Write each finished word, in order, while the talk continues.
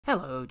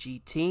Hello,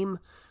 OG team.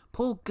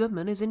 Paul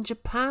Goodman is in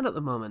Japan at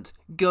the moment.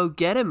 Go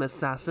get him,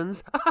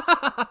 assassins.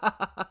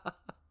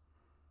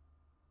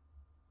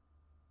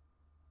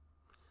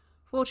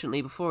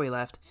 Fortunately, before he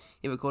left,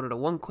 he recorded a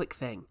one quick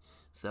thing.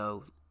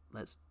 So,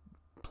 let's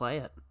play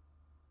it.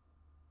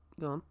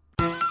 Go on.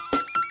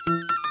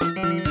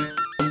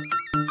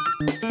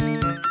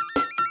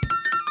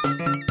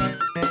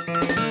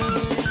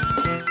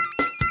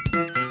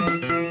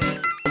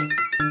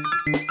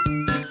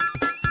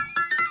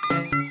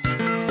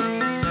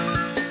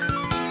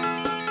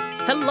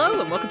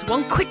 Hello and welcome to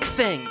One Quick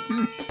Thing,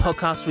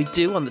 podcast we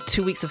do on the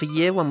 2 weeks of a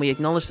year when we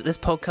acknowledge that this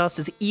podcast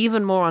is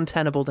even more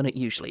untenable than it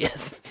usually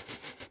is.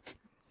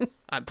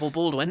 I'm Paul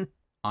Baldwin.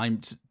 I'm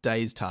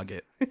today's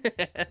target.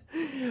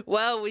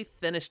 Well, we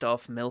finished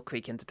off Mill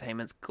Creek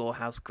Entertainment's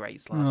Gorehouse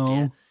Greats last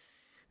year.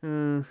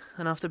 And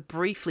after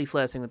briefly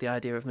flirting with the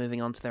idea of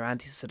moving on to their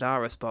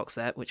Anti-Sedaris box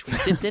set, which we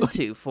dipped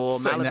into for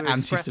Malibu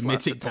Express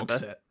last September. Box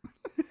set.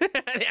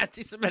 The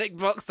anti-Semitic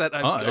box set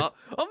I've got.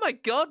 Oh my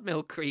god,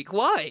 Mill Creek,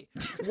 why?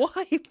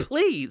 Why,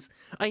 please?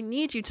 I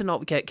need you to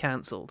not get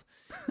cancelled.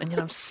 And yet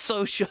I'm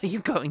so sure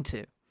you're going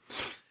to.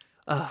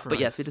 But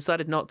yes, we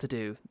decided not to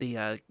do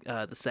the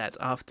set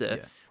after...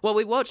 Yeah. Well,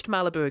 we watched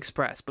Malibu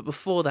Express, but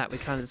before that we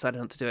kind of decided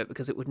not to do it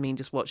because it would mean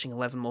just watching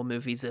 11 more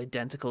movies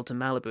identical to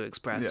Malibu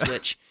Express,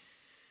 which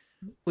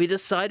we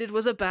decided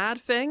was a bad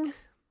thing.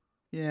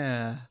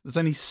 Yeah, there's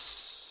only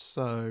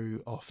so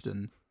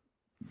often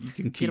you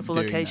can keep beautiful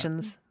doing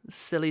locations,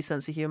 silly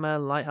sense of humour,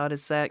 light-hearted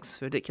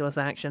sex, ridiculous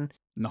action.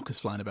 Knockers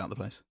flying about the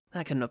place.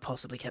 That couldn't have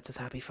possibly kept us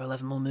happy for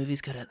 11 more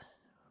movies, could it?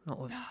 Not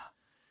with...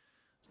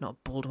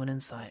 Not Baldwin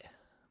Insight.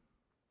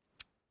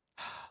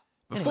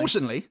 But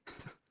anyway.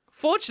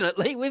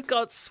 Fortunately, we've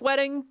got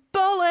sweating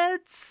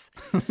bullets.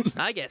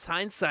 I guess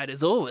hindsight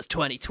is always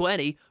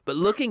 20/20, but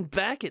looking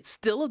back, it's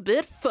still a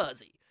bit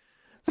fuzzy.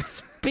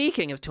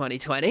 Speaking of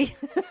 2020,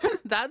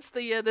 that's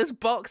the this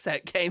box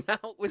set came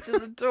out, which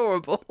is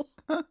adorable.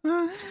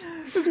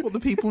 That's what the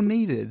people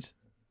needed.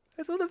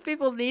 That's what the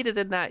people needed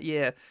in that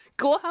year.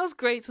 Gorehouse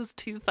Greats was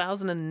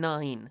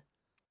 2009.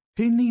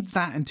 Who needs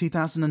that in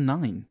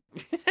 2009?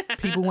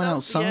 People went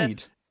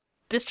outside. Yeah.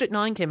 District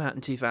 9 came out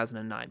in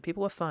 2009.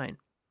 People were fine.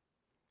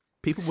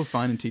 People were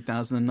fine in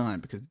 2009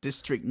 because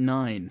District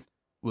 9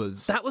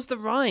 was... That was the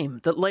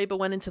rhyme that Labour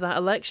went into that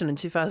election in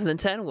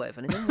 2010 with,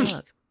 and it didn't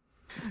work.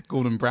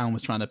 Gordon Brown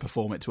was trying to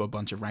perform it to a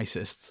bunch of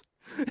racists.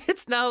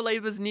 It's now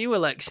Labour's new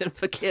election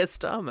for Keir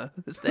Starmer.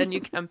 It's their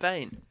new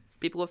campaign.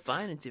 People were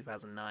fine in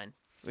 2009.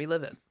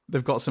 Relive it.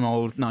 They've got some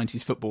old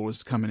 90s footballers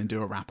to come in and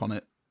do a rap on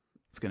it.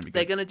 It's going to be good.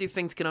 They're going to do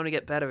Things Can Only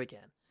Get Better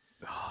again.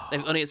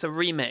 Only it's a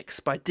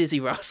remix by Dizzy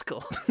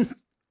Rascal.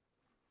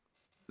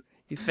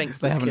 Who thinks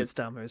that Keir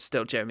Starmer is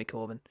still Jeremy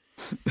Corbyn.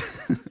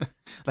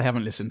 They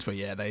haven't listened to it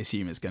yet. They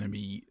assume it's going to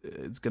be...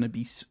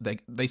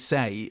 They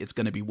say it's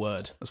going to be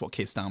Word. That's what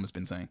Keir Starmer's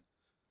been saying.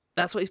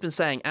 That's what he's been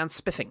saying, and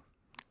spiffing.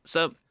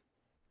 So,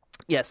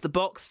 yes, the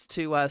box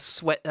to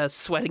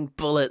Sweating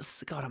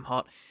Bullets, God, I'm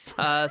hot,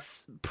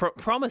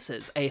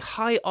 promises a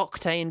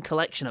high-octane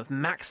collection of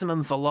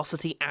maximum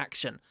velocity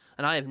action.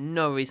 And I have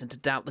no reason to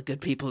doubt the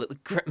good people at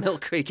the Mill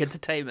Creek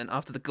Entertainment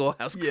after the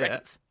Gorehouse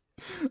Greats.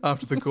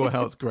 After the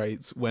Gorehouse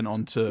Greats went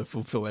on to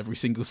fulfill every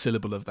single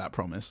syllable of that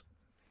promise.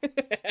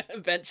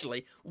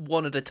 Eventually,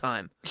 one at a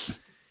time.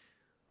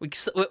 We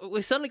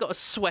suddenly got a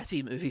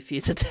sweaty movie for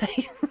you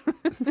today.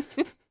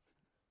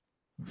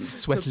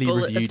 Sweatily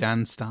reviewed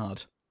and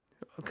starred.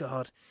 Oh,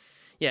 God.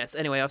 Yes,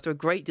 anyway, after a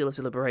great deal of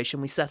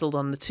deliberation, we settled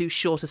on the two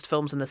shortest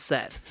films in the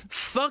set.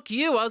 Fuck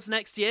you, us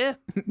next year!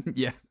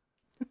 Yeah.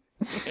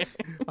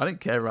 I don't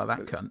care about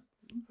that cunt.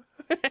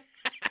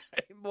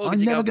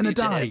 I'm never going to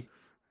die.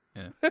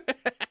 Yeah.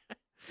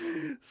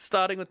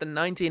 Starting with the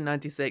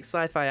 1996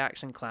 sci-fi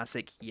action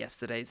classic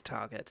Yesterday's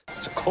Target.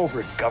 It's a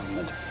covert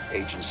government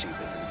agency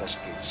that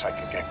investigates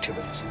psychic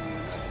activities in the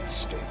United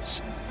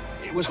States.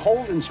 It was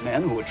Holden's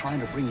men who were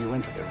trying to bring you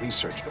in for their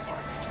research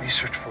department.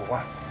 Research for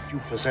what? You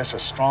possess a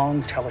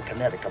strong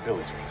telekinetic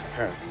ability.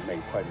 Apparently you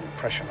made quite an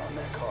impression on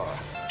their car.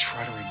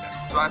 Try to remember.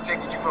 So I'm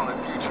taking you from the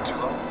future too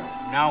long?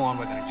 From now on,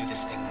 we're going to do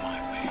this thing my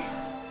way.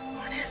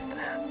 What is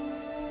that?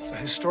 A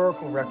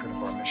historical record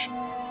of our mission.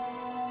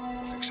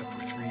 Except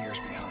we're 3 years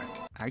behind.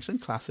 Action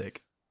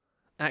classic.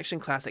 Action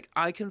classic.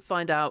 I can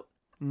find out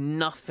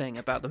nothing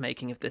about the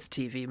making of this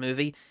TV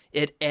movie.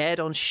 It aired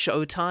on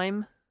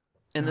Showtime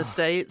in the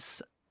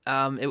States.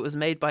 It was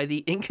made by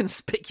the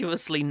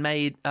inconspicuously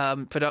made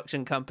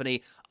production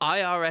company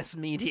IRS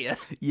Media.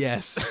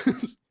 Yes.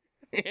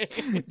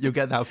 You'll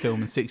get that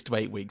film in 6 to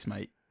 8 weeks,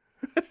 mate.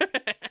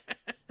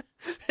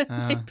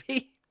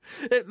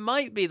 It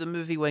might be the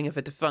movie wing of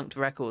a defunct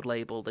record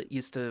label that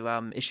used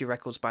to issue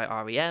records by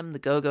R.E.M., the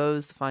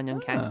Go-Go's, the Fine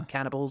Young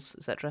Cannibals,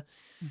 etc.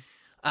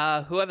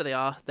 Whoever they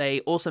are,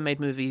 they also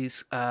made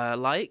movies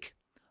like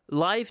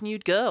Live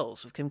Nude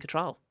Girls with Kim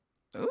Cattrall.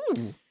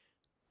 Ooh.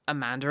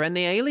 Amanda and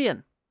the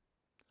Alien.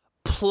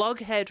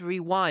 Plughead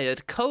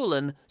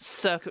Rewired,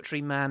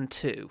 Circuitry Man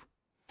 2.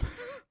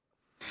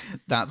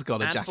 That's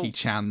got a Jackie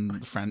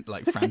Chan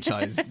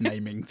franchise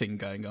naming thing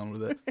going on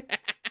with it.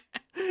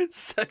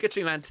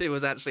 Circuitry Man 2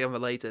 was actually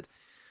unrelated.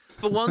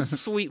 For one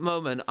sweet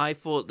moment, I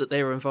thought that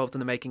they were involved in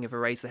the making of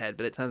Eraserhead,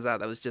 but it turns out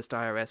that was just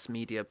IRS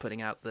Media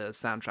putting out the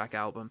soundtrack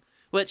album.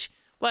 Which,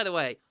 by the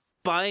way,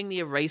 buying the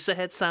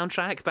Eraserhead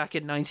soundtrack back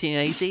in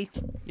 1980,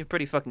 you're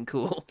pretty fucking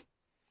cool.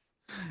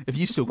 If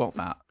you still got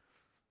that,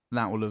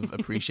 that will have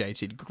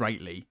appreciated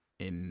greatly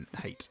in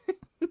hate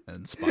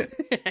and spite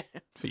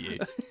for you.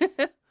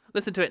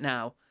 Listen to it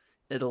now.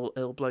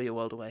 It'll blow your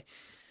world away.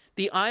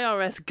 The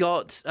IRS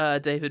got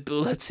David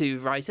Buller to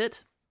write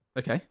it.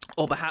 Okay.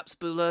 Or perhaps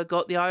Buller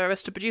got the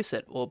IRS to produce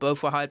it, or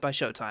both were hired by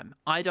Showtime.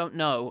 I don't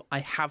know. I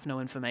have no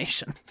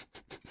information.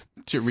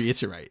 To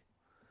reiterate,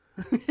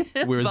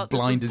 we're as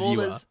blind as you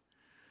are.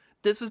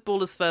 This was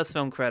Buller's first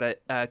film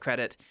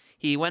credit.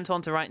 He went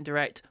on to write and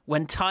direct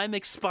When Time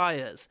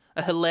Expires,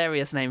 a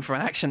hilarious name for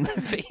an action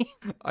movie.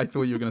 I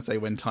thought you were going to say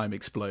When Time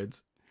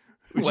Explodes.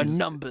 When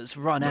numbers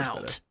run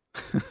out.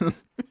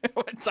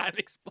 When time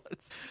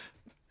explodes.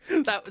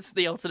 That was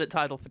the alternate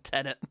title for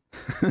Tenet.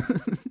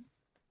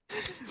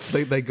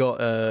 They got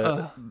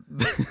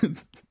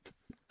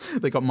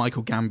they got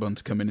Michael Gambon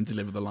to come in and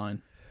deliver the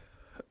line.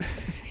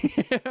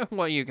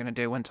 What are you going to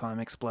do when time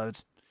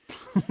explodes?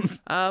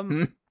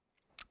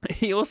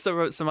 He also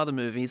wrote some other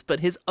movies, but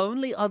his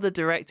only other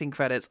directing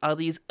credits are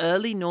these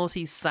early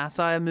naughty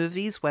satire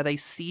movies where they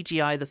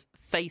CGI the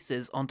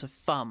faces onto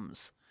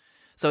thumbs.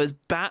 So it's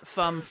Bat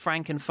Thumb,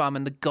 Franken Thumb,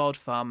 and the God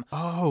Thumb.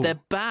 Oh. They're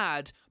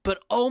bad,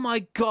 but oh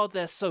my god,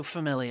 they're so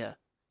familiar.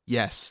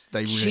 Yes,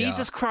 they really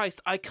Jesus are.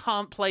 Christ, I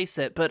can't place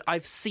it, but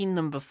I've seen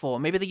them before.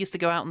 Maybe they used to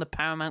go out on the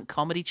Paramount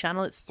Comedy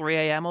Channel at 3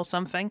 a.m. or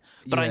something,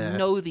 but I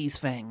know these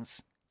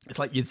things. It's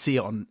like you'd see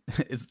it on...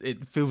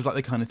 It feels like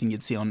the kind of thing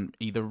you'd see on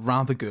either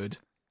Rather Good,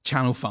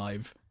 Channel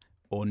 5,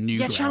 or Newgrounds.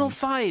 Yeah, Channel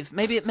 5.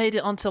 Maybe it made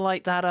it onto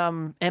like that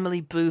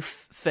Emily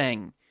Booth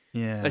thing.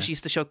 Yeah. Where she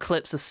used to show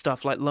clips of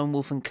stuff like Lone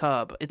Wolf and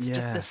Cub. It's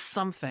just, there's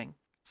something.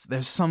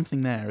 There's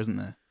something there, isn't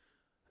there?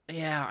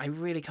 Yeah, I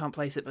really can't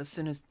place it, but as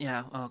soon as...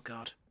 Yeah, oh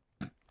God.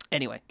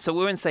 Anyway, so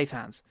we're in safe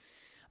hands.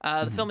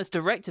 The film is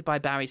directed by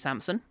Barry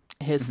Sampson,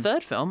 his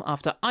third film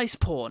after Ice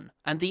Porn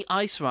and The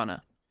Ice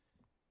Runner.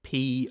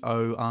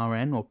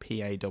 P-O-R-N or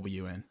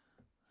P-A-W-N?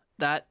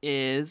 That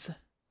is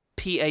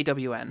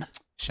P-A-W-N.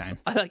 Shame.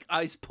 I like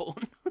Ice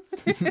Porn.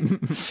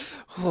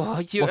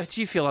 Do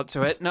you feel up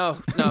to it?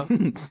 No.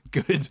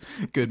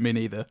 Good, me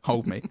neither.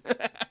 Hold me.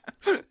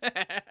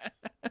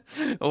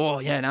 Oh,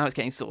 yeah, now it's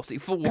getting saucy.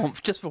 For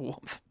warmth, just for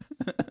warmth.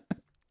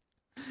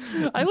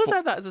 I always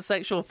had that as a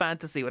sexual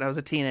fantasy when I was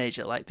a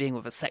teenager, like being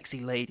with a sexy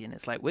lady, and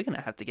it's like, we're going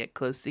to have to get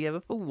close together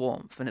for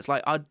warmth. And it's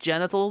like, our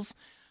genitals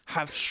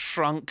have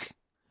shrunk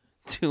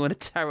to a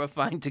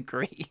terrifying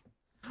degree.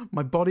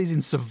 My body's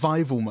in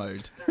survival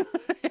mode.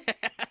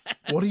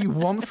 What do you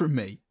want from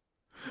me?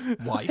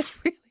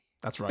 Wife. Really?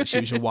 That's right, she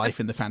was your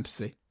wife in the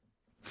fantasy.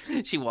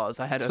 She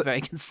was. I had a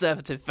very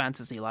conservative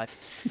fantasy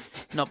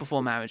life. Not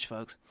before marriage,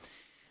 folks.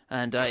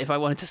 And if I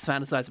wanted to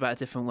fantasize about a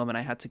different woman,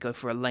 I had to go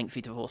for a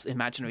lengthy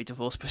imaginary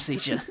divorce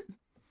procedure.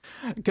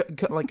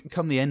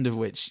 Come the end of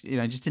which,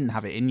 just didn't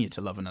have it in you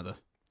to love another.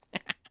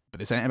 But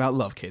this ain't about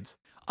love, kids.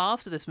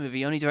 After this movie,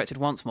 he only directed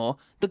once more,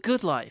 The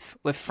Good Life,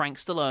 with Frank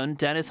Stallone,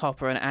 Dennis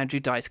Hopper, and Andrew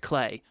Dice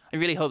Clay. I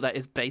really hope that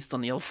is based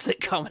on the old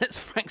sitcom, and it's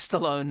Frank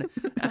Stallone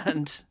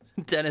and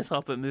Dennis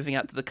Hopper moving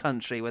out to the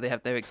country where they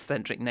have their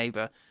eccentric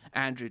neighbour,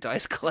 Andrew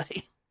Dice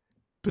Clay.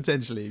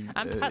 Potentially.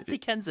 And Patsy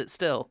Kensit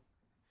still.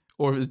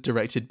 Or it was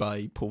directed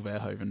by Paul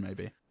Verhoeven,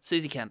 maybe.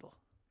 Susie Kendall.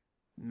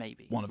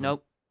 Maybe. One of them.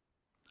 Nope.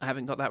 I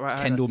haven't got that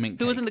right. Kendall either. Minkcake.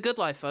 Who was in The Good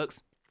Life,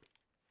 folks?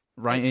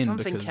 Right it's in,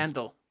 something because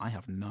Kendall. I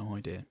have no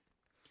idea.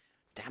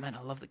 Damn it,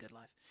 I love The Good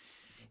Life.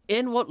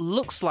 In what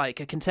looks like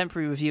a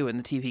contemporary review in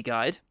the TV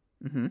Guide,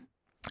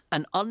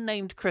 an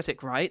unnamed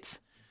critic writes,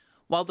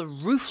 while the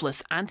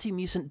ruthless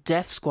anti-mutant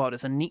death squad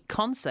is a neat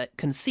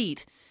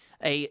conceit,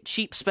 a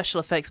cheap special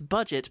effects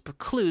budget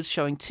precludes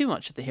showing too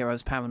much of the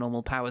hero's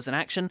paranormal powers in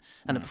action,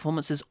 and the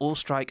performances all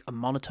strike a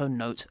monotone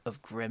note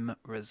of grim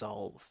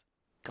resolve.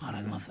 God,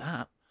 I love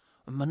that.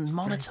 A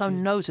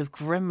monotone note of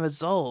grim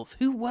resolve.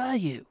 Who were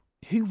you?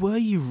 Who were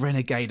you,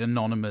 renegade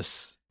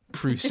anonymous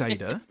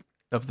crusader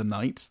of the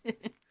night?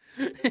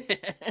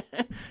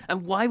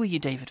 And why were you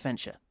David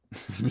Fincher?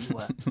 You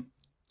were.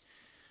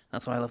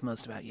 That's what I love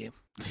most about you.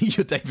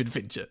 You're David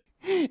Fincher.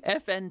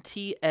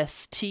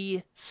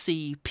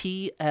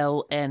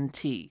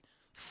 FNTSTCPLNT.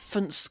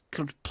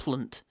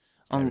 Funskplunt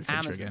on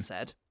Amazon again.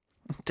 said.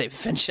 David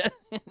Fincher.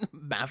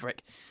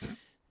 Maverick.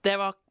 There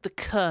are the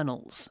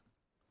kernels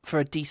for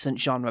a decent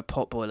genre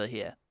potboiler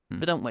here.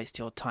 But don't waste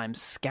your time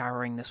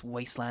scouring this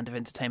wasteland of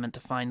entertainment to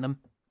find them.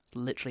 It's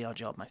literally our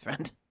job, my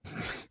friend.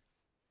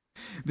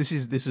 This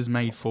is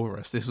made for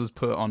us. This was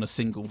put on a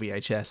single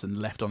VHS and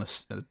left on a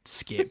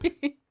skip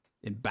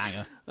in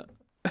banger.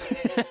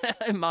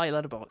 In my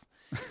letterbox.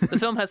 The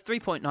film has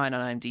 3.9 on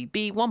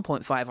IMDb,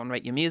 1.5 on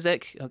Rate Your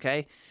Music,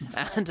 okay,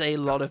 and a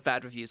lot of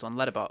bad reviews on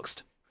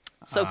Letterboxd.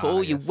 So for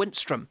all you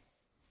Winstrom.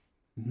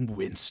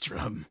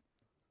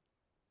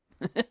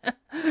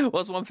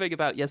 What's one thing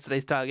about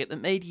yesterday's Target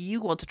that made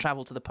you want to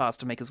travel to the past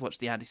to make us watch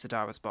the Andy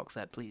Sidaris box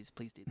set? Please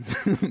do.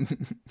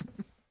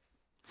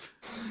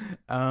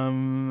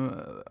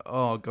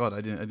 Oh God,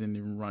 I didn't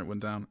even write one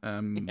down.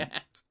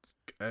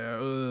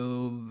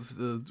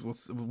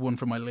 What's one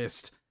from my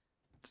list?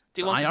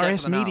 Do you want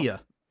IRS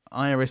Media.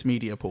 IRS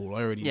Media, Paul.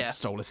 I already Yeah.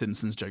 stole a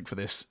Simpsons joke for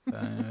this,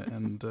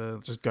 and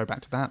just go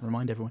back to that.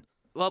 Remind everyone.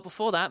 Well,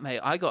 before that, mate,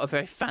 I got a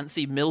very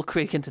fancy Mill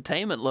Creek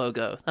Entertainment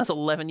logo. That's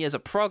 11 years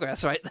of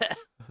progress right there.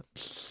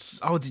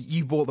 Oh,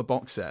 you bought the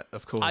box set,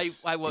 of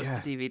course. I watched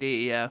the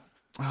DVD, yeah.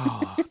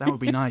 Oh, that would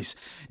be nice.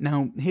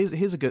 Now,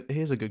 here's a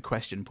good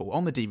question, Paul.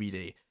 On the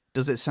DVD,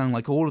 does it sound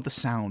like all of the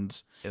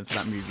sounds of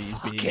that movie is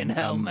being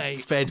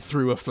mate. fed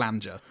through a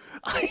flanger?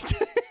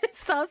 It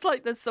sounds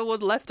like there's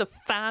someone left a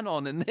fan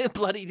on in their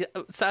bloody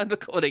sound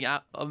recording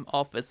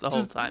office the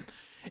whole time.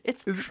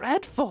 It's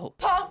dreadful.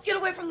 Paul, get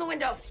away from the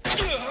window.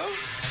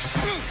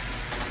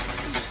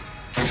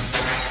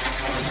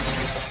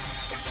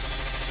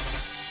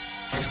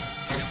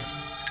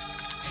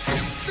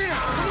 Sam,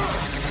 come on!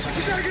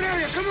 You gotta get out of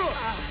here, come on!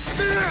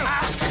 Sam!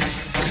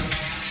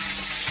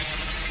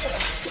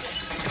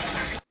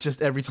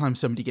 Just every time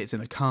somebody gets in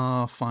a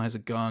car, fires a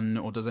gun,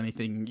 or does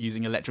anything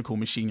using electrical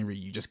machinery,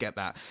 you just get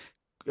that.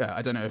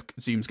 I don't know if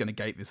Zoom's going to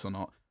gate this or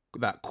not.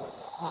 That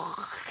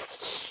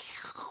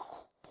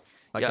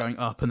going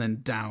up and then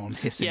down,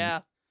 hissing.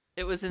 Yeah,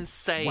 it was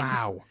insane.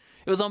 Wow.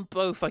 It was on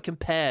both. I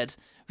compared.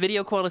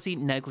 Video quality,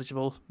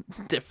 negligible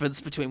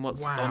difference between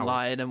what's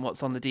online and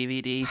what's on the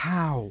DVD.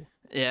 How?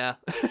 Yeah.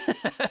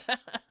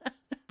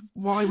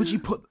 Why would you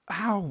put...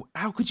 How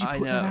could you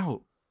put that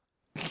out?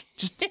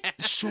 Just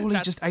surely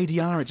just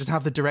ADR it. Just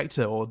have the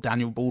director or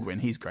Daniel Baldwin,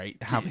 he's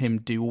great, have him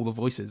do all the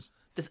voices.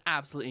 There's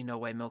absolutely no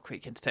way Mill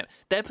Creek Entertainment...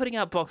 They're putting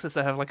out boxes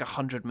that have like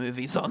 100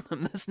 movies on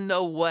them. There's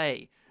no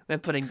way they're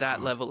putting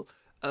that level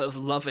of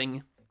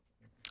loving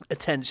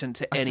attention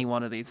to any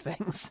one of these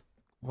things.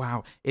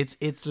 Wow. It's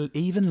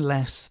even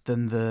less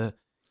than the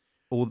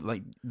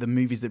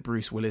movies that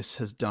Bruce Willis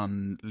has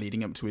done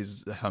leading up to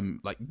his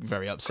like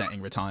very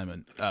upsetting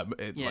retirement.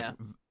 Like,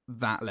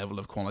 that level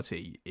of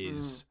quality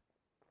is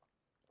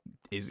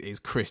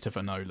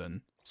Christopher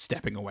Nolan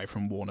stepping away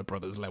from Warner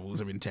Brothers levels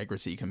of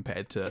integrity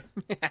compared to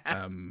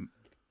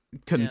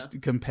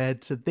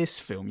compared to this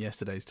film,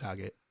 Yesterday's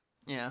Target.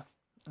 Yeah,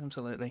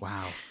 absolutely.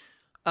 Wow.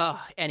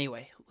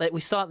 Anyway, we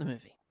start the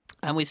movie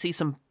and we see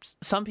some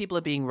people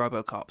are being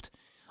RoboCopped.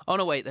 Oh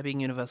no, wait, they're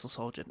being Universal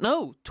Soldier.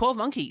 No, 12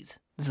 Monkeys.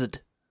 Zd.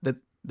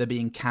 They're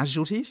being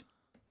casualtied?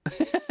 That's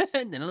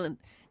a great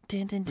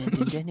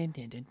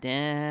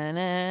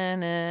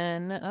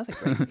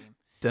theme.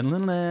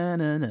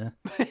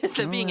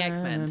 They're being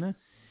X-Men.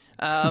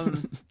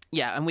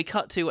 Yeah, and we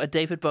cut to a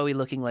David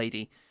Bowie-looking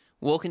lady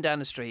walking down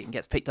the street and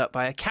gets picked up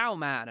by a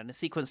cowman in a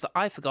sequence that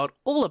I forgot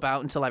all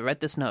about until I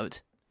read this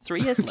note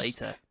 3 years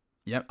later.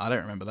 Yep, I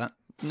don't remember that.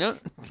 No,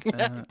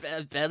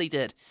 barely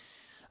did.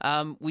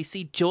 We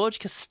see George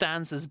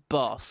Costanza's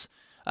boss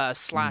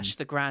slash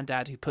the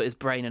granddad who put his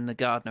brain in the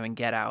gardener in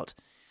Get Out.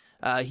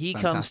 He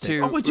comes to...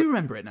 Oh, I do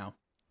remember it now.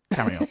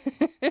 Carry on.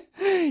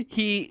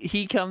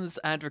 He comes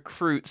and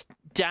recruits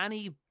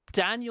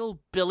Daniel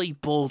Billy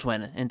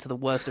Baldwin into the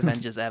worst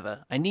Avengers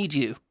ever. I need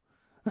you,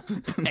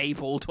 A.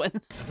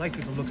 Baldwin. I'd like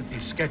you to look at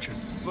these sketches.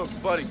 Look,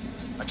 buddy,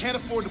 I can't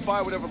afford to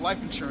buy whatever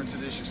life insurance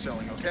it is you're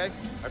selling, okay?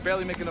 I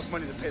barely make enough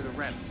money to pay the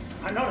rent.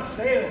 I'm not a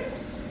sailor.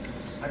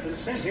 I've been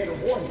sent here to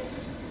warn you.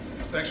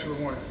 Thanks for the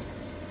warning.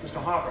 Mr.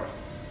 Harper,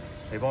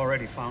 they've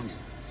already found you.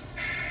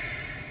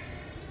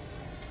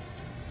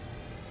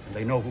 And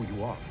they know who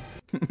you are.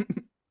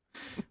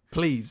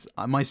 Please,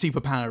 my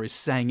superpower is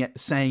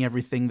saying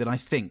everything that I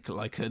think,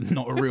 like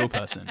not a real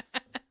person.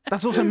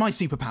 That's also my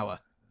superpower.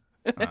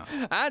 Oh,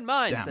 and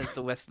mine, damn. says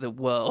the rest of the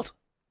world.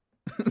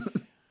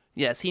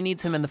 Yes, he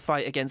needs him in the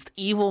fight against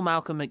evil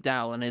Malcolm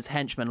McDowell and his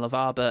henchman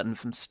LeVar Burton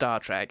from Star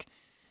Trek,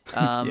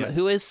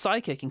 who is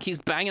psychic and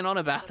keeps banging on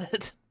about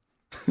it.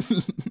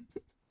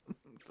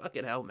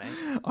 Fucking hell, man.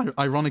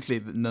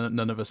 Ironically,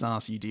 none of us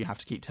asked you, do you have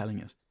to keep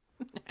telling us?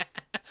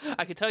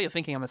 I could tell you're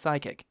thinking I'm a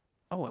psychic.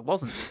 Oh, I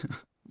wasn't.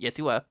 Yes,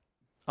 you were.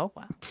 Oh,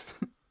 wow.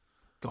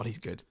 God, he's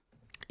good.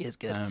 He is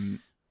good.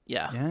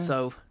 Yeah.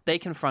 So they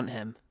confront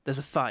him. There's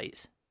a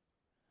fight.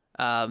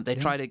 They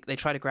try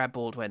to grab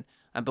Baldwin,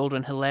 and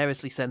Baldwin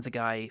hilariously sends a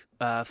guy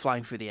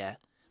flying through the air.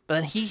 But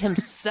then he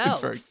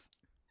himself...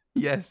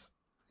 Yes.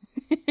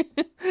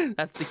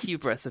 That's the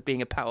hubris of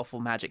being a powerful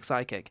magic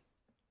psychic.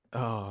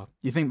 Oh,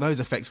 you think those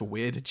effects were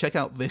weird? Check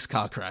out this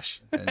car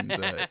crash. And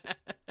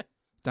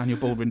Daniel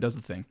Baldwin does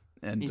the thing.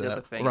 And, he does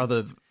the thing. Or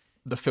rather,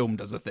 the film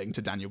does the thing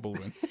to Daniel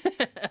Baldwin.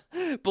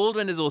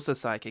 Baldwin is also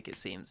psychic, it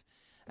seems.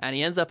 And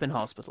he ends up in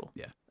hospital.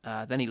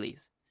 Yeah. Then he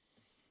leaves.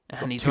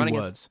 And he's two running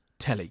words.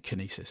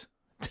 Telekinesis.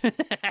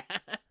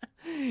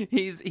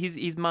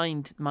 he's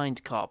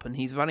mind cop, and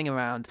he's running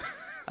around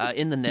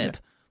in the nib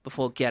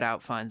before Get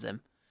Out finds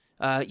him.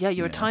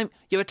 You're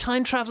a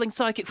time traveling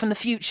psychic from the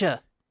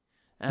future,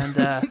 and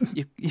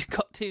you've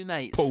got two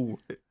mates. Paul,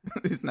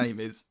 his name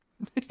is.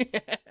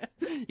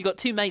 You got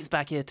two mates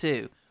back here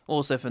too,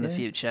 also from the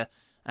future,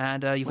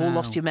 and you've all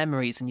lost your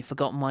memories and you've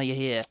forgotten why you're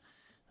here.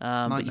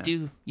 But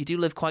you do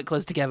live quite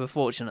close together,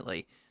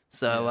 fortunately.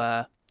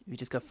 So you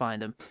just go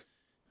find them.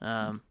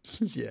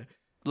 Yeah.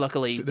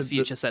 Luckily, the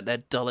future sent their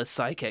dullest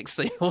psychics,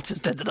 so you all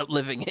just ended up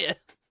living here.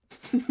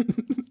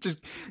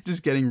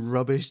 just getting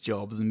rubbish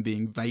jobs and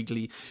being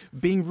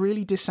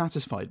really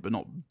dissatisfied, but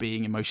not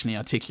being emotionally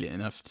articulate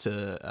enough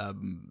to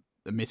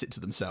admit it to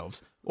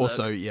themselves.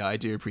 Also, yeah, I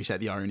do appreciate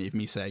the irony of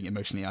me saying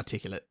emotionally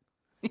articulate.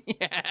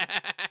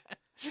 Yeah.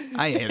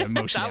 I ain't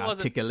emotionally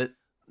articulate.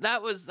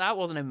 That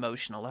wasn't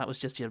emotional. That was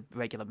just your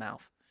regular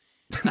mouth.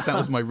 That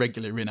was my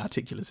regular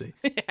inarticulacy.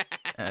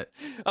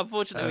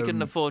 Unfortunately, we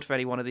couldn't afford for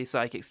any one of these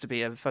psychics to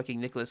be a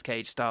fucking Nicolas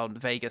Cage-style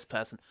Vegas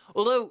person.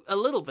 Although, a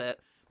little bit,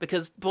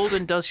 because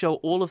Baldwin does show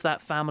all of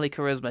that family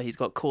charisma he's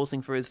got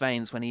coursing through his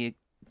veins when he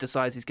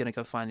decides he's going to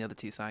go find the other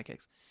two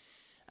psychics.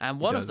 And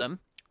one of them,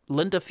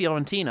 Linda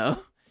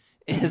Fiorentino,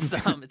 is...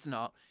 it's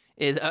not.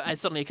 It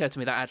suddenly occurred to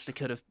me that actually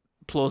could have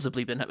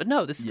plausibly been her. But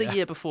no, this is the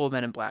year before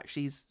Men in Black.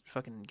 She's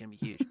fucking going to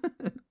be huge.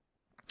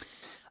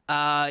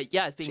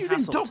 It's being hassled.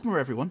 She's in Dogma,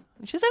 everyone.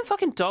 She's in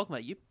fucking Dogma.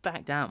 You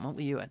back down. What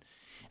were you in?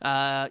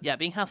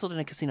 Being hassled in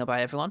a casino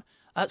by everyone.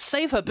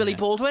 Save her, Billy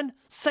Baldwin.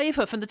 Save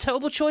her from the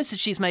terrible choices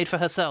she's made for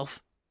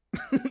herself.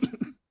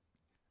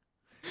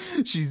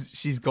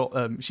 She's got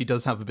she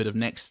does have a bit of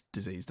neck's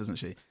disease, doesn't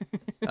she?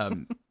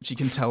 She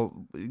can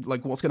tell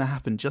like what's going to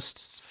happen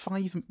just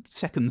 5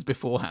 seconds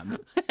beforehand,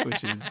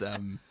 which is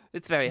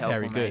it's very helpful.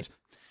 Very good. Mate.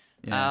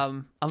 Yeah.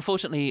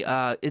 Unfortunately,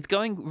 it's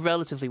going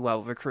relatively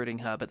well recruiting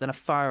her, but then a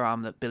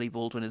firearm that Billy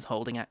Baldwin is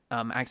holding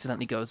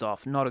accidentally goes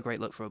off. Not a great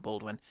look for a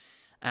Baldwin.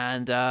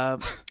 And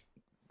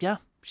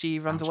she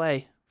runs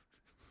away.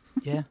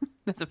 Yeah.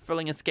 There's a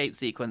thrilling escape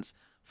sequence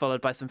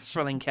followed by some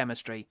thrilling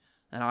chemistry,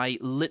 and I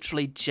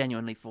literally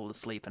genuinely fall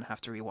asleep and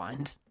have to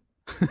rewind.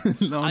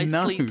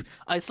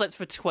 I slept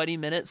for 20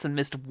 minutes and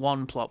missed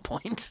one plot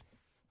point.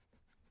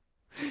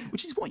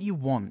 Which is what you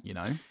want, you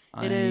know?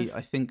 It is.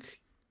 I think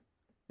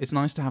it's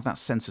nice to have that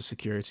sense of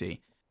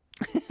security.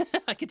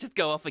 I could just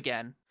go off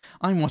again.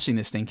 I'm watching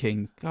this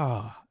thinking,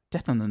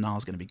 Death on the Nile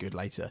is going to be good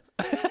later.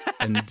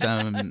 And you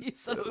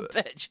son of a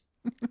bitch.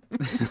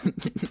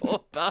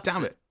 Poor bastard.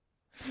 Damn it.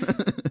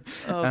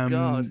 Oh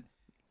God.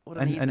 What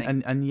an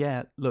evening. And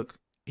yeah, look,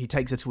 he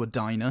takes her to a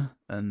diner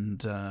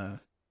and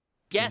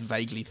yes.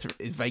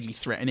 is vaguely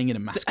threatening in a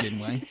masculine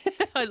way.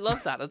 I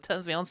love that. That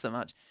turns me on so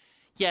much.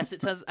 Yes,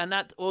 it turns, and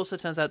that also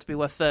turns out to be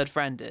where third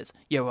friend is.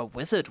 You're a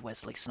wizard,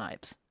 Wesley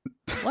Snipes.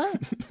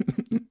 What?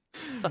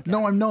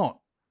 No, I'm not.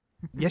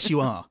 Yes,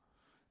 you are.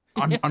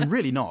 I'm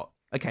really not.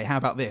 Okay, how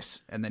about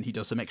this? And then he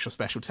does some extra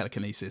special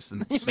telekinesis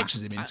and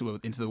smashes him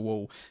into the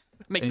wall.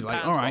 Makes and he's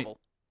like, all right.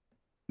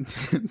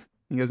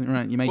 He goes,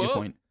 right, you made your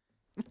point.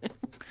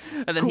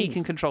 And then he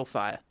can control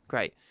fire.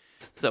 Great.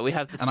 So we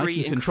have the and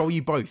three... I can control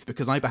you both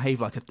because I behave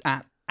like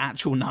an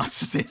actual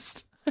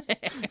narcissist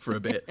for a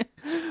bit.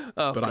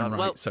 But God. I'm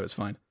right, so it's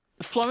fine.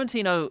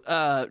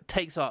 Florentino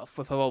takes off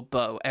with her old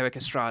beau, Eric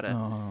Estrada.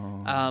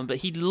 But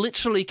he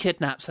literally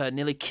kidnaps her,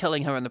 nearly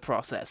killing her in the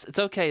process. It's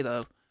okay,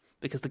 though,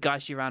 because the guy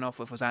she ran off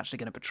with was actually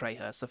going to betray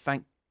her. So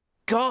thank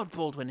God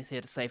Baldwin is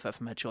here to save her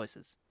from her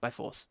choices. By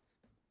force.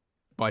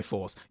 By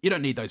force. You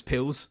don't need those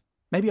pills.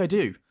 Maybe I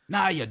do.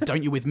 Nah, you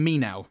don't. You're with me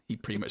now, he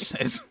pretty much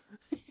says.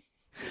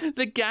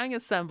 The gang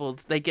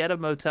assembled, they get a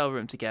motel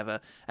room together,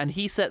 and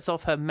he sets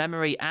off her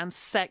memory and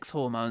sex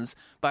hormones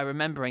by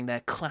remembering their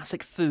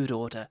classic food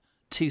order.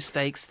 2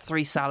 steaks,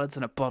 3 salads,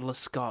 and a bottle of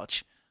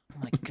scotch. Oh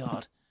my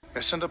God. I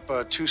send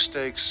up 2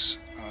 steaks,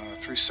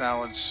 3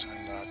 salads,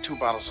 and 2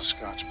 bottles of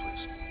scotch,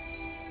 please.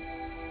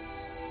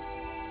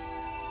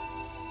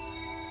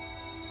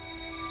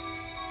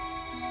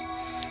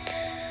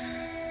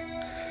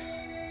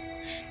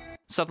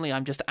 Suddenly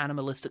I'm just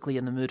animalistically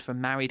in the mood for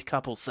married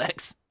couple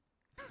sex.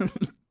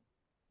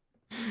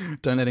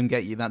 Don't let him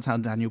get you. That's how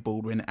Daniel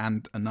Baldwin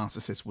and a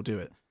narcissist will do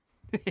it.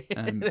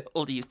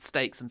 All these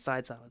steaks and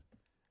side salad.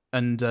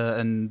 And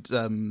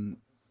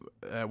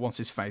what's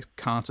his face?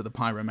 Carter, the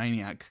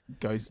pyromaniac,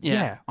 goes,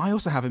 yeah, I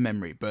also have a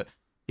memory, but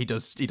he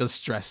does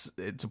stress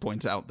it to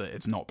point out that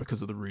it's not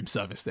because of the room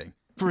service thing.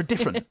 For a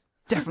different,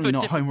 definitely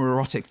not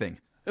homoerotic thing.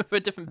 For a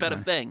different, better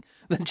thing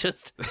than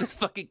just this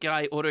fucking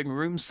guy ordering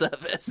room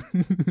service.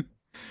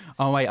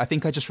 Oh wait, I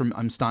think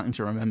I'm starting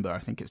to remember. I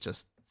think it's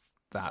just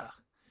that.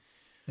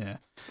 Yeah.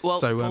 Well,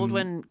 so,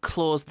 Baldwin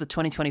claws the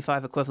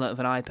 2025 equivalent of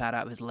an iPad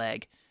out of his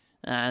leg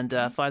and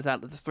finds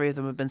out that the 3 of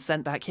them have been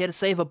sent back here to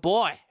save a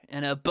boy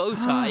in a bow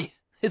tie.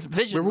 His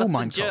vision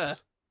must endure.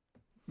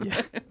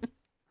 Yeah.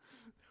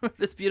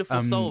 This beautiful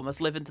soul must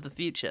live into the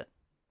future.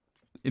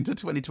 Into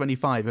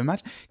 2025.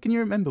 Imagine. Can you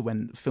remember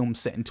when films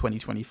set in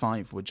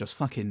 2025 were just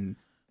fucking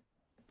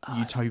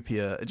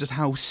utopia? Just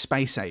how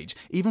space age.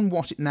 Even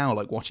watch it now,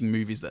 like watching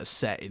movies that are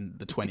set in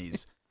the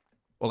 20s.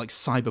 Or like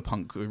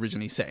Cyberpunk,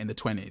 originally set in the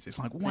 20s. It's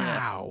like,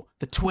 wow,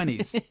 the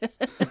 20s.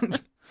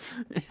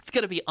 It's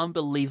going to be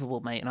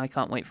unbelievable, mate, and I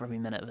can't wait for every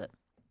minute of it.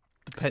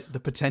 The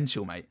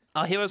potential, mate.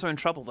 Our heroes are in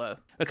trouble, though,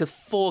 because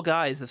 4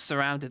 guys have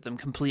surrounded them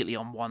completely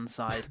on one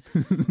side,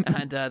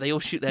 and they all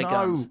shoot their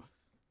guns.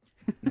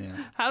 Yeah.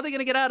 How are they going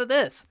to get out of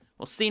this?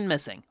 Well, scene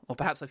missing. Or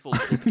perhaps they fall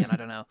asleep again, I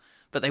don't know.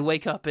 But they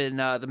wake up in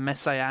the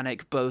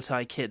Messianic bow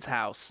tie kid's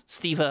house.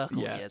 Steve Urkel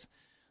he is.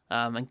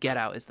 and Get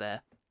Out is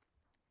there.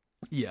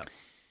 Yeah.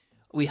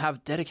 We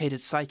have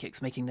dedicated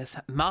psychics masking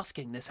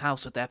this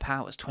house with their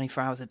powers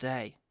 24 hours a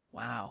day.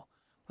 Wow.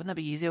 Wouldn't that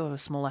be easier with a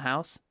smaller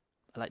house?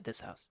 I like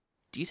this house.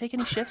 Do you take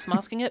any shifts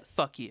masking it?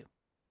 Fuck you.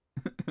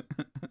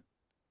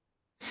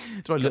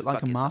 Do I look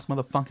like a masked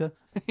motherfucker?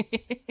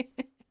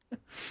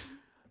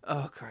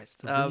 Oh,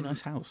 Christ. It's a really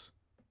nice house.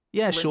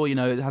 Yeah, sure,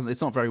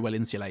 it's not very well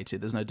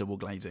insulated. There's no double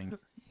glazing.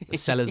 The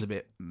cellar's a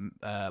bit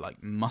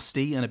like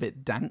musty and a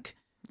bit dank.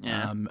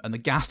 Yeah. And the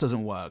gas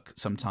doesn't work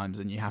sometimes,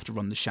 and you have to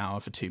run the shower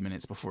for 2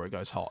 minutes before it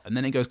goes hot. And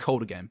then it goes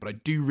cold again. But I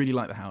do really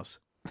like the house.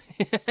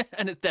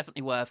 And it's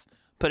definitely worth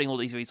putting all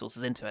these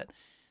resources into it.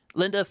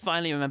 Linda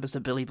finally remembers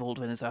that Billy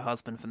Baldwin is her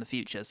husband from the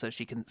future, so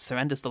she can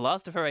surrender the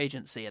last of her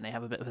agency, and they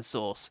have a bit of a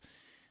source.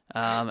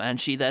 And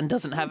she then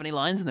doesn't have any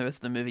lines in the rest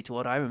of the movie, to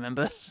what I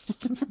remember.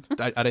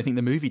 I don't think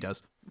the movie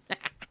does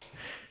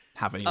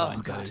have any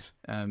lines, that is.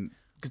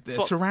 Because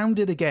they're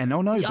surrounded again.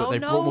 Oh, no, but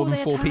they've brought more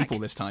than 4 people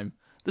this time.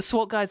 The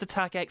SWAT guys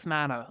attack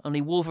X-Manor. Only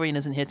Wolverine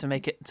isn't here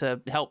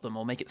to help them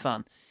or make it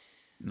fun.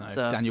 No,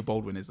 so, Daniel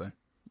Baldwin is there.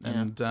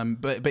 And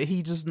but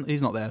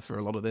he's not there for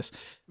a lot of this.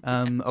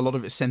 A lot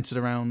of it's centered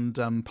around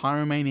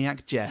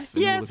Pyromaniac Jeff.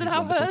 And yes, and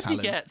how hurt he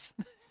gets.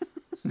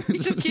 He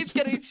just keeps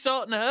getting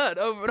shot and hurt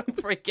over and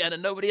over again,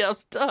 and nobody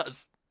else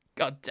does.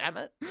 God damn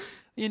it!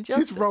 The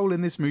injustice. His role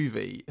in this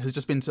movie has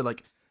just been to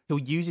he'll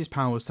use his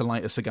powers to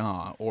light a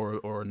cigar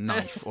or a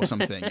knife or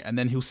something, and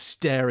then he'll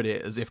stare at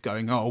it as if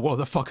going, "Oh, what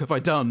the fuck have I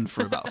done?"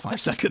 for about 5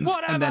 seconds,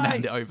 and then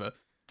hand it over.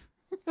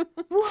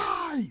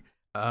 Why?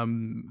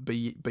 But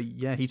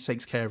yeah, he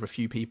takes care of a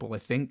few people, I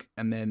think,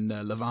 and then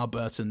LeVar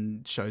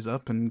Burton shows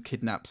up and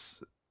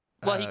kidnaps.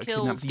 He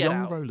kills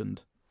young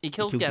Roland. He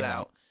kills Get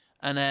Out,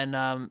 and then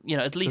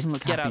at least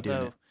Get Out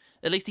though.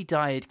 At least he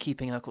died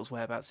keeping Urkel's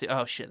whereabouts.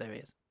 Oh shit, there he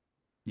is.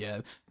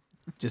 Yeah,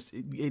 just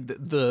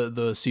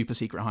the super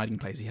secret hiding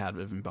place he had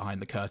with him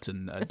behind the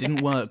curtain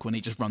didn't work when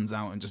he just runs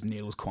out and just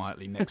kneels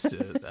quietly next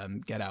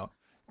to Get Out.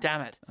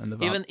 Damn it! And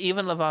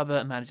even LeVar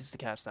Burton manages to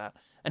catch that,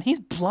 and he's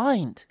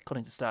blind,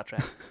 according to Star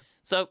Trek.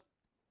 So,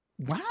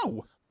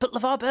 wow. But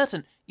LeVar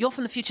Burton, you're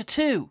from the future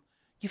too.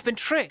 You've been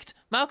tricked.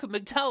 Malcolm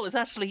McDowell is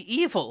actually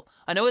evil.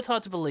 I know it's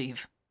hard to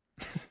believe.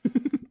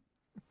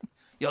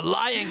 You're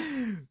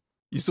lying.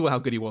 You saw how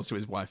good he was to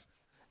his wife.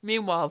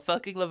 Meanwhile,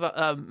 fucking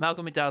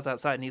Malcolm McDowell's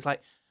outside, and he's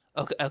like,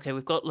 "Okay,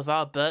 we've got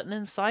LeVar Burton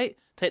in sight.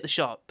 Take the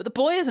shot." But the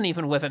boy isn't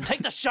even with him.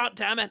 Take the shot,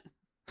 damn it!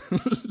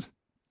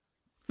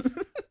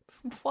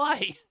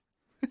 Why?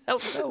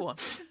 Help no one.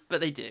 But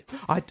they do.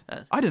 I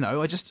don't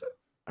know.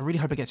 I really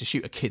hope I get to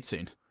shoot a kid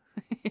soon.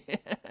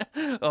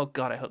 Oh,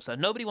 God, I hope so.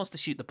 Nobody wants to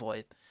shoot the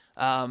boy.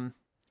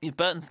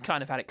 Burton's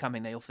kind of had it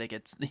coming, they all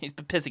figured. He's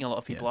been pissing a lot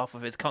of people off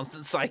with his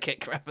constant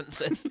psychic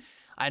references.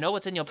 I know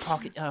what's in your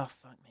pocket. Oh,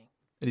 fuck me.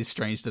 It is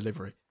strange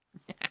delivery.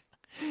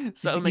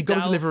 So you've got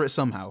to deliver it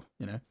somehow,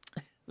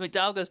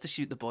 McDowell goes to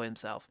shoot the boy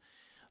himself.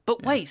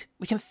 But wait,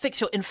 we can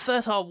fix your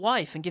infertile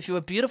wife and give you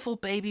a beautiful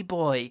baby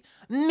boy.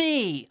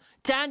 Me,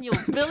 Daniel,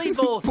 Billy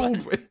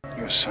Baldwin.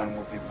 Your son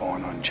will be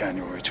born on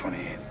January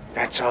 28th.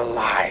 That's a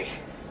lie.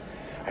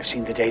 I've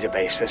seen the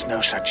database. There's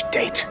no such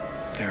date.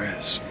 There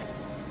is.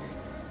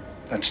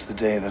 That's the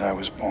day that I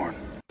was born.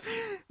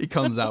 He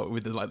comes out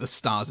with the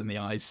stars in the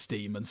eyes,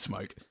 steam and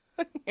smoke.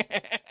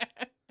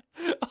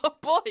 Oh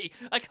boy,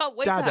 I can't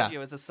wait to have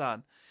you as a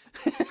son.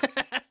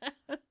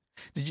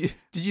 Did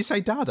you say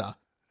Dada?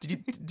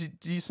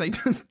 Did you say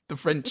the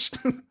French?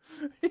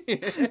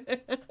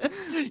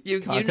 you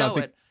know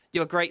it.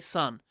 You're a great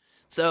son.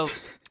 So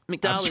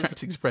McDowell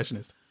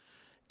expressionist.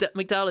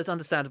 McDowell is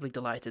understandably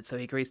delighted, so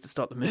he agrees to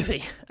stop the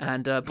movie.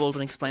 And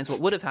Baldwin explains what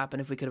would have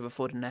happened if we could have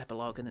afforded an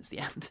epilogue, and it's the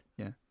end.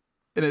 Yeah,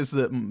 it is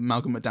that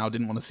Malcolm McDowell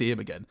didn't want to see him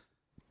again,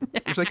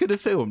 which they could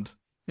have filmed.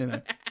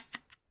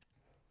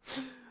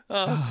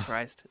 Oh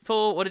Christ,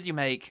 Paul, what did you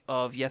make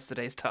of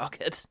yesterday's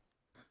Target?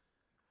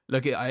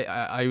 Look,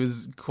 I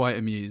was quite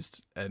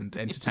amused and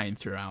entertained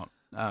throughout.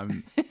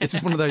 This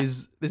is one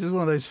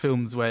of those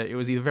films where it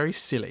was either very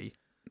silly,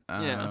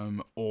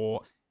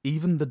 or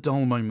even the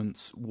dull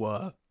moments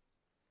were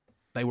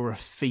a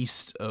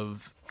feast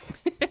of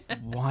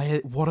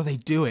what are they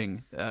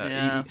doing?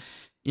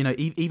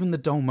 Even the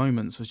dull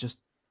moments was just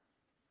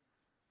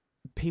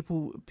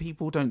people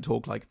don't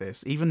talk like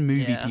this. Even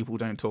movie people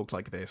don't talk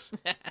like this.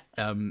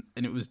 And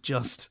it was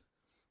just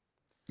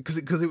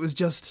because it was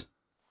just.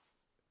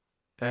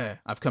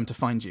 I've come to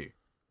find you.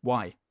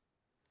 Why?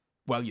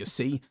 Well, you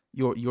see,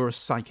 you're a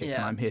psychic,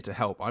 and I'm here to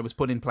help. I was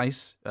put in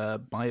place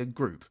by a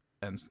group,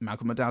 and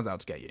Malcolm McDowell's out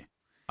to get you.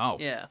 Oh,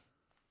 yeah.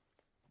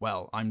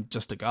 Well, I'm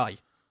just a guy.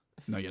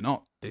 No, you're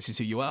not. This is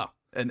who you are.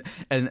 And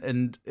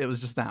it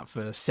was just that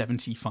for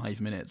 75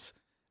 minutes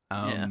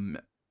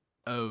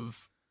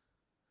of,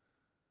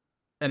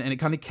 and it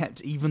kind of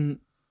kept even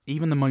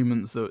the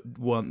moments that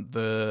weren't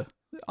the.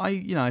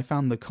 I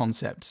found the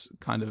concept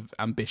kind of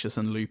ambitious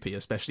and loopy,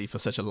 especially for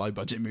such a low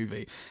budget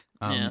movie.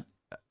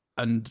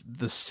 And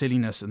the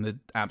silliness and the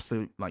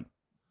absolute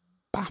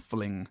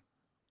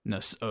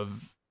bafflingness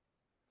of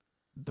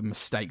the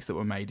mistakes that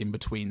were made in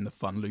between the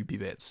fun loopy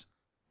bits.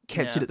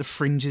 kept it at the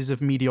fringes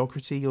of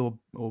mediocrity or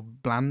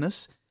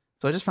blandness.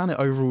 So I just found it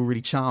overall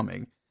really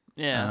charming.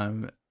 Yeah.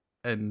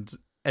 And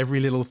every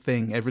little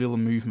thing, every little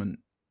movement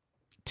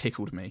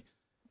tickled me.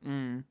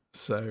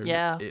 So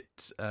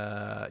it,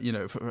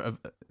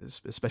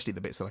 especially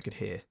the bits that I could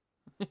hear.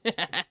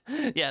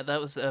 Yeah,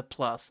 that was a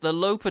plus. The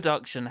low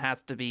production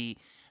has to be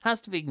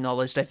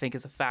acknowledged, I think,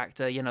 as a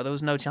factor. There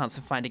was no chance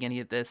of finding any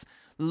of this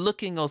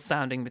looking or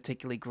sounding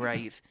particularly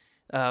great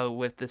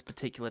with this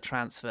particular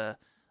transfer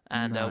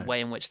and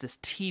way in which this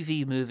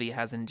TV movie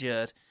has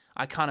endured.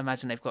 I can't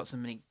imagine they've got so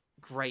many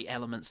great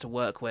elements to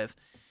work with.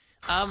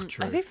 I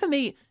think for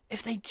me,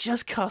 if they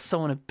just cast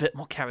someone a bit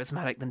more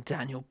charismatic than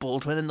Daniel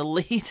Baldwin in the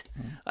lead,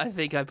 I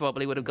think I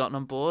probably would have gotten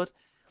on board.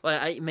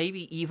 Like, I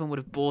maybe even would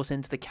have bought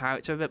into the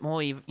character a bit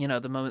more.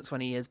 The moments when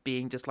he is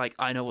being just like,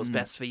 I know what's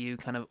best for you,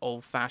 kind of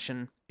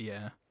old-fashioned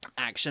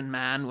action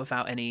man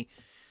without any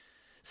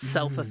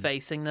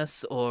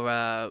self-effacingness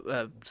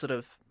or sort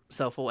of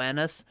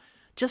self-awareness.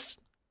 Just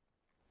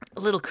a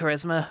little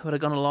charisma would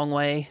have gone a long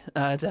way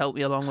to help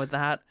me along with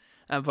that.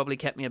 And probably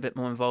kept me a bit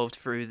more involved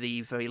through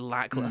the very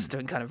lackluster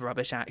and kind of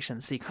rubbish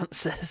action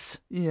sequences.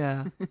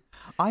 Yeah.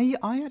 I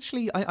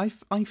actually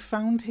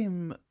found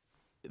him...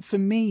 For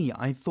me,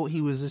 I thought he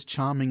was as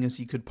charming as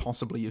he could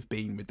possibly have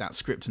been with that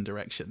script and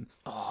direction.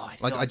 Oh, I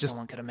feel like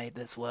someone could have made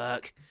this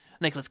work.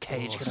 Nicolas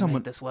Cage could have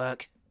made this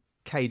work.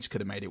 Cage could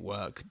have made it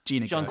work.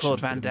 Jean-Claude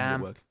Van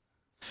Damme.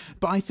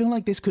 But I feel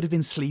like this could have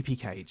been Sleepy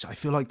Cage. I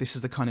feel like this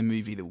is the kind of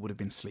movie that would have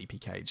been Sleepy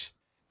Cage.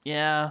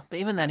 Yeah, but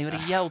even then he would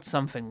have yelled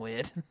something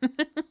weird.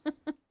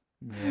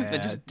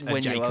 Yeah,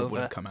 a Jacob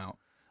would have come out.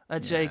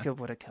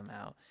 Jacob would have come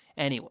out.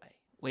 Anyway.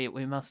 We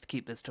must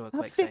keep this to a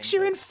quick thing. Fix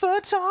your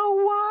infertile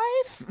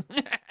wife.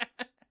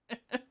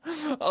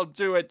 I'll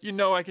do it. You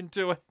know I can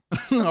do it.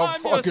 I'll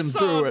fucking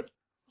do it.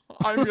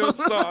 I'm your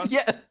son.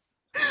 Yeah.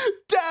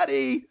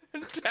 Daddy.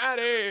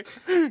 Daddy.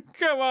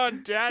 Come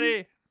on,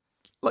 Daddy.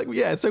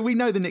 So we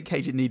know the Nick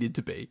Cage it needed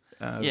to be.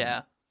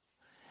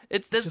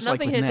 There's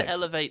nothing here to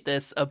elevate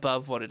this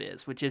above what it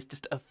is, which is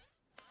just a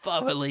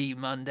thoroughly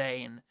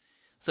mundane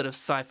sort of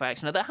sci-fi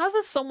action that has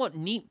a somewhat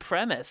neat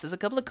premise. There's a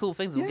couple of cool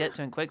things we'll get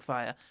to in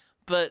Quickfire.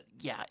 But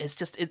yeah, it's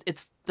just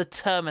it's the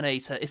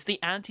Terminator. It's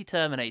the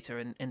anti-Terminator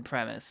in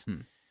premise.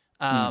 It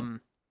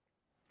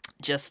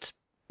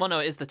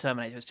is the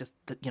Terminator. It's just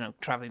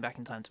traveling back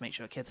in time to make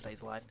sure a kid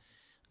stays alive.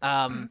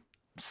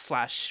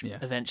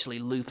 Eventually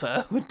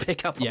Looper would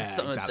pick up on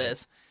some of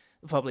this.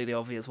 Probably the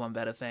obvious one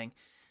better thing.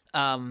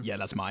 Yeah,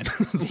 that's mine.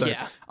 So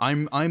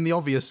I'm the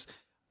obvious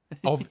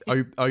of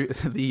the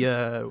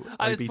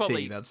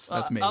OBT.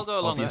 That's me. I'll go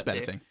along obvious with that better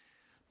too. thing.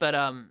 But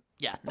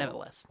yeah,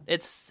 nevertheless,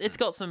 it's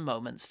got some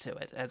moments to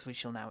it, as we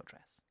shall now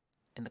address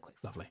in the quick.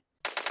 Lovely.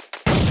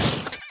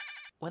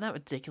 When that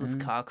ridiculous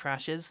car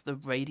crashes, the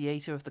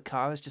radiator of the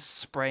car is just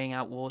spraying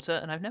out water,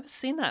 and I've never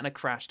seen that in a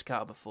crashed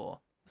car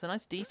before. It's a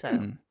nice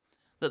detail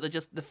that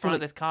the front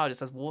of this car just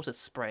has water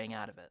spraying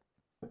out of it.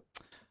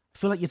 I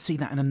feel like you'd see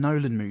that in a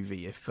Nolan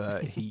movie if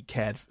he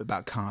cared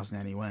about cars in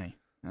any way.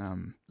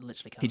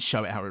 Literally, he'd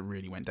show it how it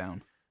really went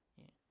down,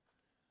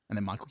 and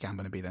then Michael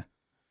Gambon would be there.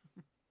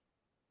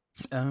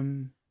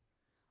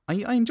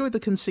 I enjoyed the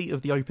conceit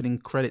of the opening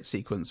credit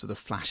sequence with the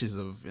flashes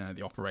of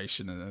the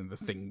operation and the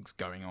things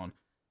going on.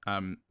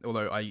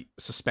 Although I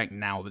suspect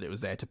now that it was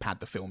there to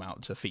pad the film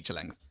out to feature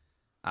length.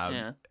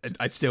 I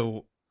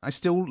still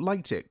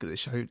liked it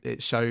because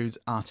it showed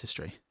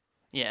artistry.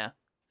 Yeah.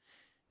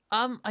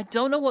 I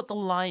don't know what the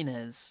line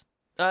is.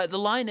 The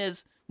line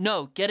is,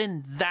 "No, get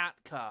in that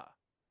car."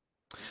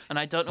 And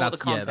I don't know what the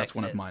context is. Yeah, that's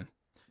one of mine.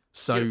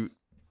 So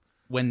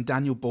when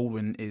Daniel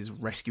Baldwin is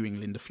rescuing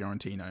Linda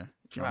Fiorentino,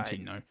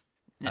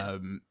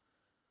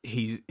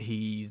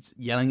 he's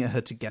yelling at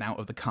her to get out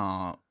of the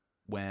car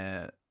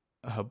where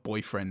her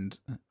boyfriend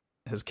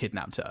has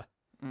kidnapped her.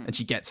 And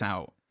she gets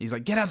out. He's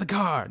like, "Get out of the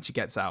car!" And she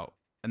gets out.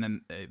 And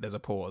then there's a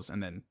pause.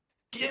 And then,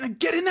 get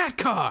in that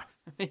car!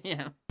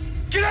 Yeah.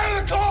 Get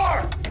out of the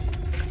car!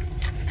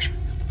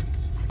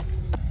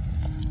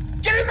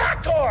 Get in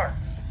that car!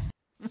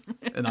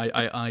 And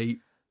I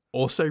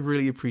also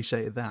really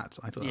appreciated that.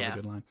 I thought that was a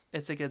good line.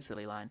 It's a good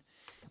silly line.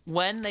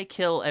 When they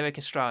kill Eric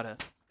Estrada,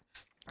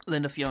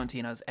 Linda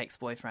Fiorentino's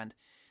ex-boyfriend,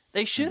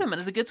 they shoot him and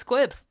it's a good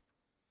squib.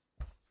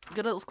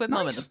 Good little squib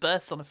moment. A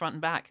burst on the front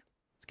and back.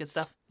 It's good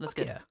stuff. Looks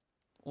good. Yeah.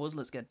 Always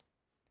looks good.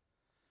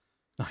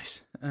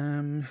 Nice.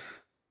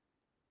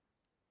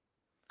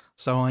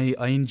 So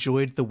I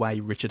enjoyed the way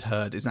Richard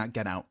Hurd, is that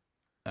Get Out,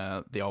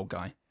 the old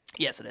guy?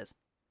 Yes, it is.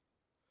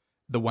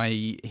 The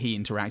way he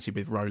interacted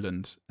with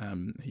Roland,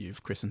 who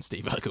you've christened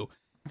Steve Urkel,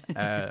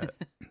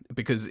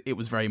 because it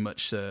was very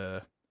much,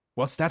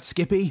 what's that,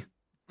 Skippy?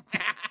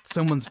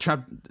 Someone's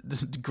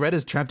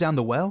Greta's trapped down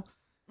the well?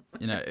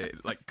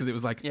 Because it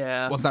was like,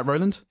 what's that,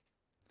 Roland?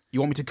 You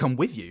want me to come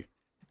with you?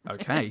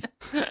 Okay.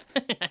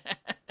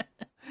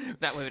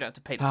 That way we don't have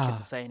to pay this kid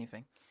to say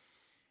anything.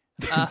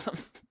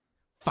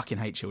 Fucking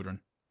hate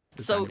children.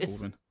 So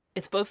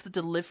it's both the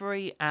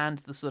delivery and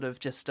the sort of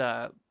just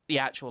the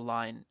actual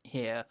line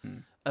here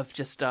of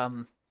just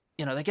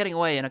they're getting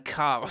away in a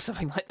car or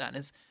something like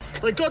that.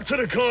 They got to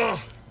the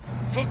car.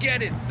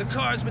 Forget it. The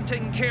car's been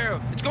taken care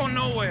of. It's going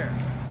nowhere.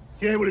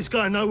 Yeah, well, it's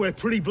going nowhere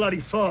pretty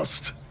bloody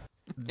fast.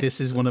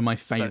 This is one of my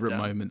favourite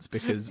moments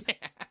because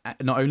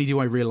not only do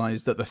I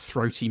realise that the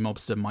throaty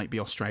mobster might be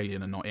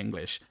Australian and not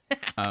English,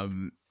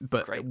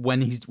 but Great.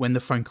 when the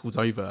phone call's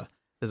over,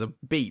 there's a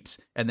beat,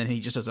 and then he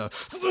just does a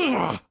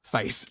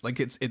face. Like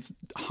it's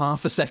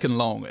half a second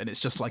long, and it's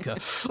just like I'm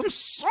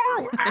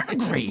so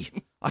angry.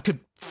 I could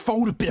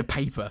fold a bit of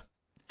paper,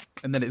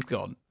 and then it's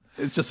gone.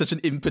 It's just such an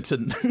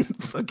impotent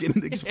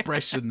fucking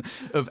expression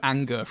of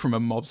anger from a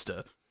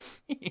mobster.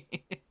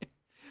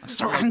 I'm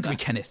so angry,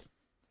 Kenneth.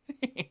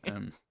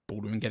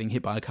 Baldwin getting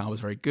hit by a car was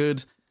very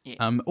good.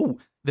 Yeah.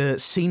 The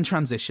scene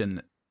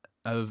transition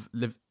of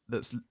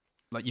that's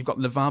like you've got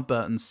LeVar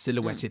Burton's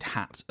silhouetted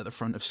hat at the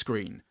front of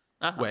screen,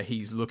 where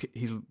he's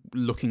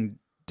looking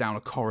down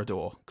a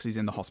corridor because he's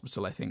in the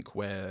hospital, I think,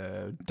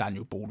 where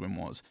Daniel Baldwin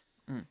was,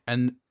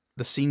 and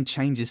the scene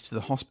changes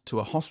to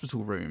a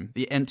hospital room,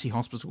 the empty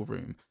hospital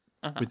room,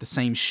 with the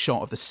same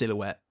shot of the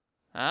silhouette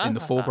in the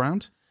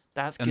foreground.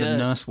 That's and good. the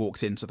nurse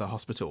walks into the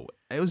hospital.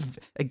 It was,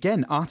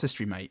 again,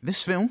 artistry, mate.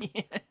 This film,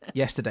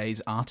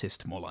 yesterday's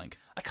artist, more like.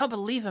 I can't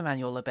believe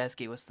Emmanuel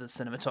Lubezki was the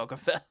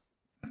cinematographer.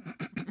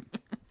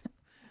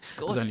 It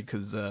was only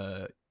because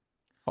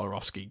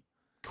Horowski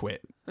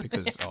quit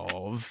because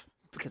of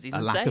because he's a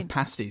insane. lack of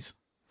pasties.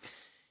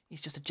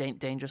 He's just a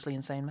dangerously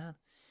insane man.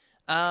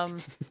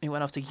 He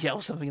went off to yell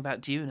something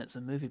about Dune at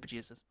some movie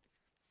producers.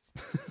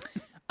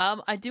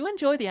 I do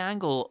enjoy the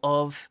angle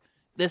of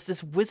there's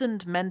this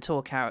wizened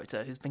mentor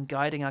character who's been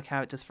guiding our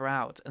characters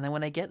throughout, and then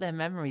when they get their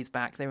memories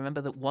back, they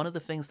remember that one of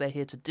the things they're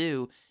here to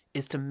do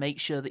is to make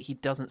sure that he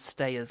doesn't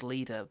stay as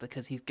leader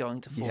because he's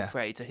going to fall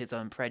prey to his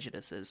own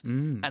prejudices,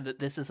 and that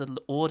this is an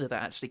order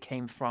that actually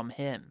came from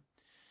him,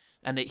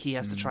 and that he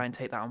has to try and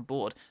take that on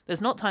board.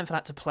 There's not time for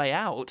that to play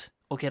out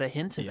or get a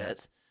hint of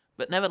it,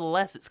 but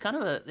nevertheless, it's kind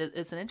of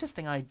it's an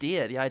interesting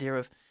idea, the idea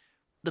of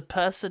the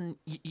person,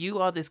 you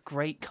are this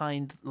great,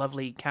 kind,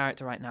 lovely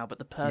character right now, but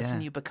the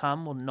person you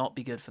become will not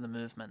be good for the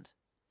movement.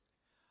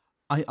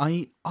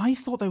 I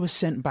thought they were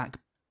sent back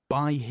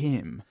by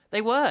him.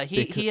 They were.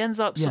 He ends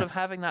up sort of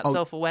having that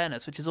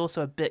self-awareness, which is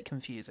also a bit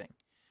confusing.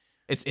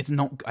 It's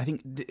not, I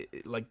think,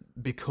 like,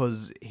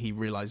 because he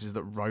realises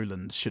that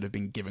Roland should have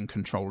been given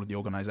control of the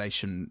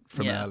organisation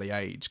from an early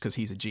age, because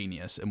he's a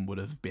genius and would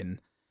have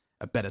been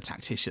a better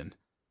tactician.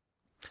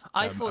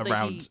 I thought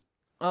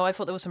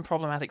there was some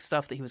problematic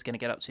stuff that he was going to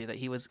get up to, that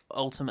he was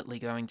ultimately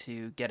going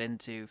to get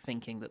into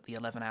thinking that the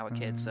 11-hour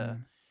kids are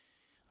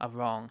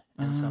wrong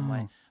in some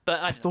way.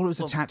 But I thought it was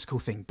a tactical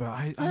thing,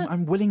 but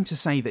I'm willing to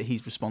say that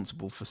he's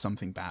responsible for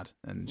something bad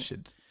and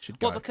should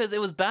go. Well, because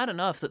it was bad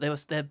enough that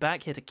they're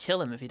back here to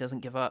kill him if he doesn't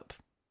give up,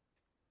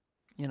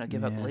 up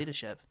the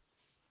leadership.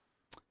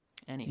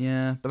 Anyway.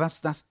 Yeah, but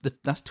that's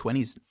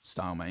 20s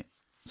style, mate.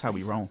 That's how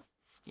we roll.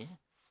 Yeah.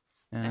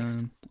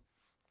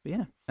 But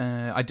yeah,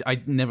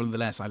 I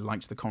nevertheless I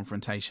liked the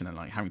confrontation and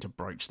like having to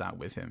broach that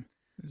with him.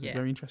 It was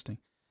very interesting.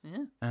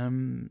 Yeah.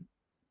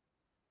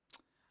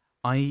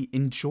 I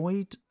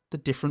enjoyed the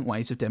different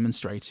ways of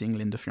demonstrating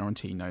Linda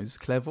Fiorentino's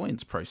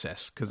clairvoyance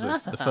process, because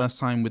the first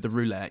time with the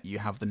roulette, you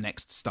have the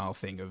next style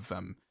thing of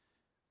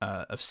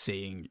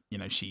seeing,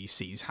 she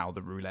sees how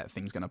the roulette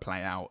thing's going to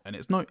play out, and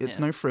it's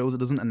no frills. It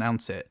doesn't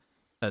announce it,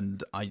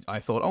 and I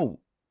thought,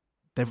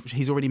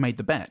 he's already made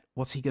the bet.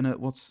 What's she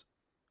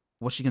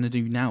gonna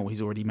do now?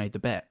 He's already made the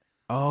bet.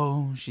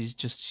 Oh,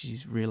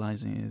 she's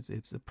realizing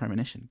it's a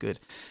premonition. Good.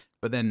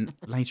 But then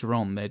later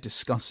on, they're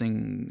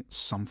discussing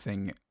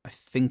something. I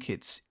think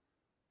it's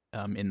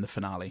in the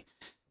finale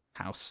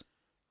house,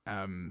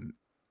 or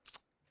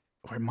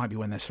it might be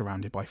when they're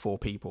surrounded by 4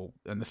 people,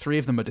 and the 3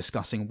 of them are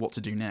discussing what to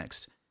do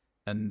next.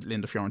 And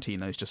Linda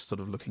Fiorentino is just sort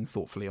of looking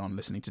thoughtfully on,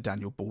 listening to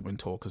Daniel Baldwin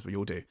talk, as we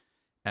all do.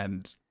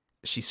 And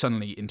she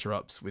suddenly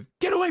interrupts with,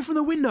 "Get away from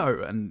the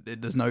window!" And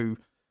there's no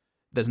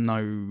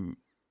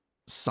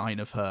sign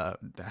of her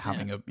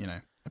having a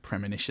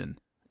premonition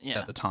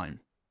at the time.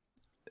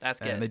 That's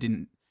good. And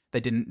they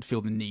didn't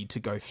feel the need to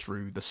go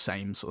through the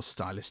same sort of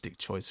stylistic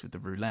choice with the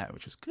roulette,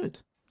 which was good.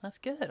 That's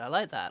good. I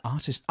like that.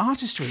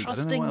 Artistry. I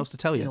don't know what else to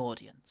tell you. The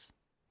audience.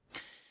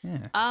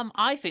 Yeah.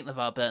 I think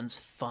LeVar Burton's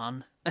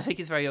fun. I think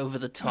he's very over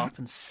the top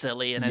and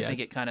silly, and I think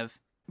it kind of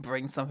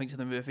brings something to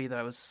the movie that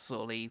I was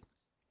sorely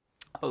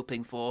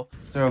hoping for.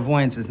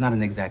 Clairvoyance is not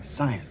an exact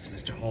science,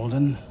 Mr.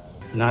 Holden.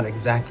 Not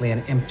exactly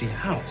an empty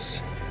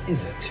house,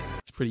 is it?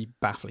 It's a pretty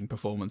baffling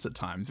performance at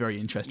times. Very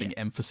interesting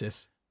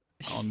emphasis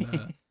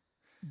on...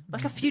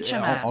 like a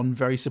future man. On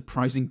very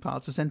surprising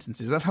parts of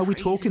sentences. That's how we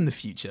talk in the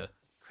future.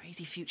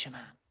 Crazy future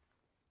man.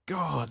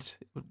 God,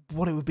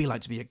 what it would be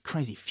like to be a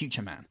crazy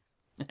future man.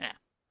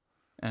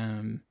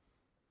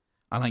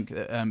 I like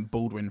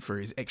Baldwin for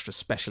his extra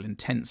special,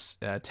 intense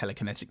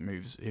telekinetic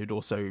moves. He'd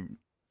also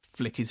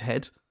flick his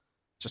head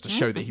just to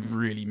show that he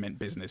really meant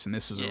business. And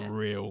this was a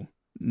real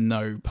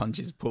no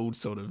punches pulled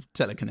sort of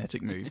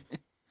telekinetic move.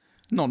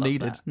 Not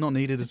needed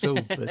at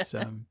all. But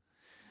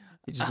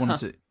he just wanted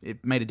to.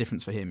 It made a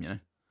difference for him,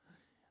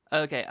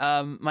 Okay,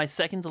 my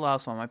second to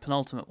last one, my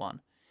penultimate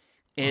one,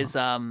 is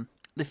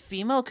the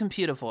female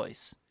computer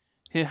voice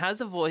who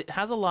has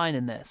a line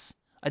in this.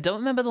 I don't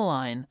remember the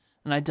line,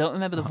 and I don't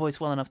remember the voice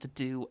well enough to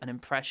do an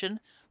impression,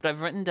 but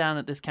I've written down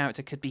that this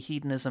character could be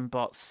Hedonism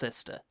Bot's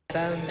sister.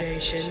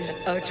 Foundation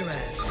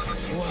address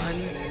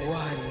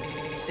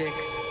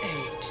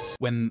 1168.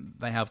 When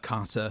they have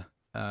Carter,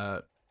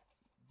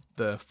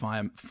 the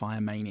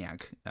fire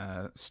maniac,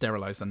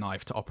 sterilize the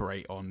knife to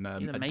operate on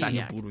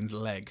Daniel Baldwin's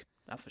leg.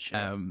 That's for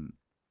sure.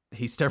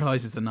 He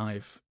sterilizes the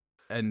knife,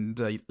 and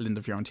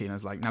Linda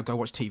Fiorentino's like, now go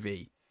watch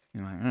TV.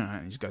 You're like, all right.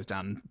 And he just goes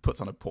down and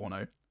puts on a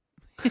porno.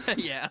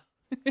 Yeah.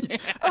 In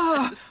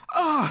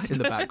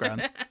the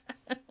background.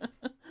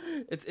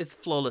 It's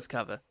flawless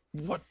cover.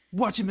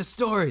 Watching the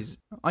stories.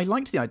 I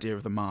liked the idea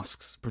of the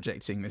masks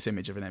projecting this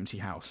image of an empty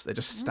house. They're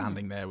just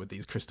standing there with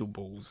these crystal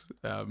balls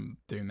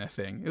doing their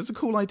thing. It was a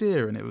cool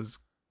idea, and it was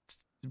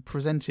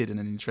presented in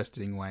an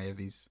interesting way of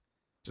these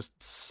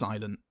just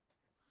silent,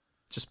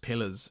 just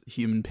pillars,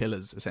 human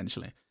pillars,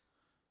 essentially.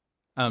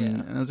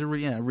 And it was a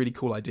really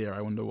cool idea.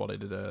 I wonder what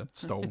it had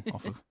stole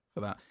off of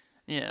for that.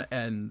 Yeah.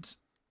 And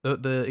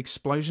the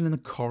explosion in the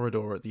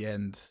corridor at the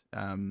end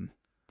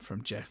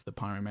from Jeff the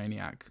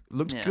pyromaniac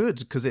looked good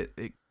because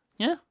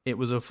it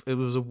was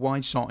a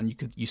wide shot,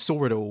 and you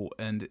saw it all,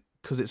 and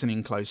because it's an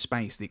enclosed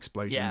space, the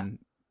explosion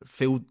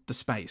filled the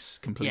space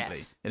completely,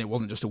 and it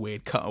wasn't just a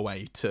weird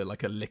cutaway to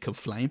like a lick of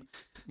flame.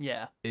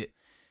 Yeah, it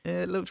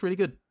looked really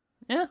good.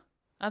 Yeah,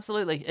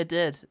 absolutely, it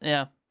did.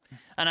 Yeah,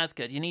 and that's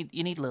good. You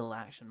need little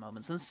action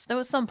moments, and there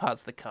were some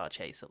parts of the car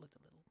chase that looked a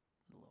little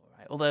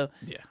alright. Although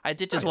I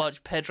did just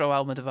watch Pedro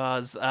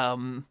Almodovar's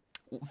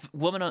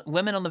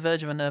Women on the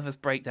Verge of a Nervous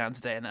Breakdown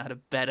today, and that had a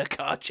better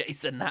car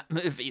chase in that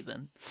movie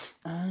than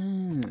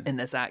in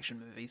this action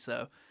movie,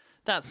 so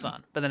that's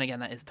fun. But then again,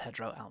 that is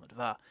Pedro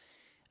Almodovar.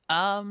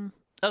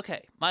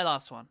 Okay, my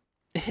last one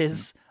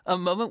is a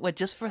moment where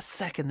just for a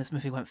second this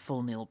movie went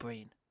full Neil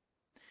Breen.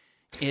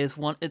 It's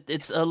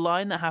a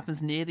line that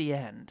happens near the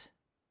end,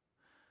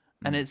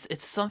 and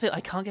it's something, I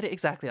can't get it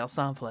exactly, I'll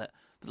sample it,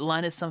 but the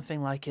line is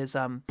something like we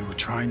were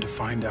trying to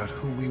find out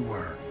who we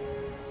were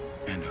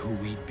and who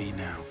we'd be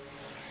now.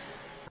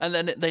 And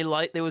then they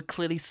were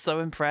clearly so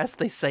impressed,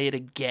 they say it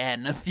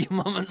again a few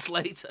moments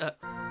later.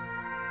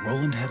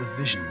 Roland had a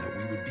vision that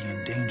we would be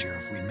in danger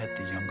if we met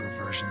the younger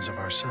versions of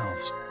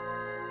ourselves.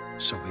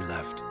 So we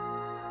left.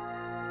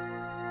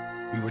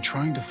 We were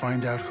trying to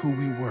find out who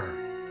we were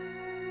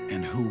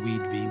and who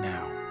we'd be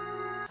now.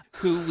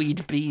 Who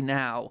we'd be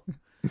now.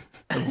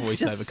 The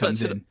voiceover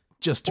comes in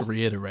just to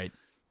reiterate.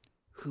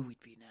 Who we'd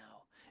be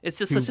now. It's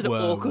just such an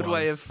awkward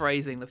way of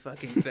phrasing the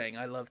fucking thing.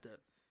 I loved it.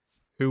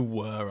 Who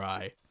were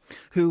I?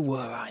 Who were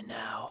I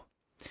now?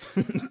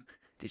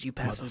 Did you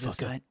pass with this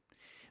guy?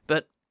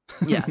 But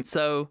yeah,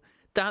 so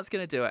that's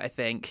going to do it, I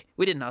think.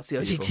 We didn't ask the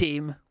OG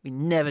team. We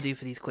never do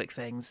for these quick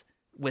things.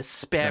 We're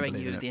sparing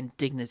you the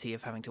indignity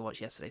of having to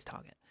watch yesterday's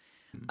Target.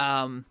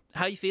 How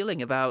are you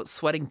feeling about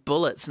sweating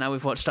bullets now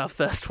we've watched our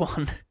first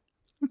one?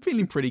 I'm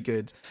feeling pretty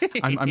good.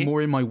 I'm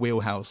more in my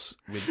wheelhouse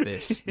with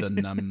this than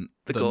the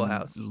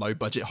Gorehouse low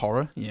budget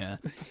horror. Yeah,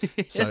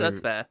 so that's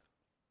fair.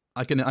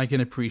 I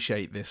can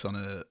appreciate this on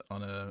a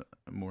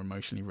more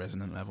emotionally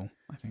resonant level,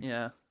 I think.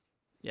 Yeah,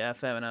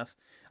 fair enough.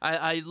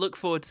 I look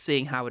forward to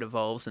seeing how it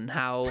evolves and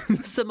how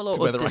similar or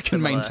whether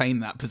dissimilar. I can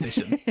maintain that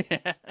position.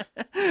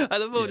 I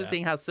look forward to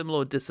seeing how similar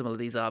or dissimilar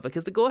these are,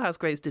 because the Gorehouse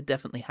Greats did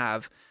definitely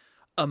have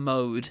a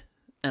mode,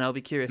 and I'll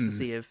be curious to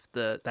see if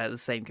the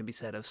same can be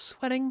said of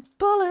sweating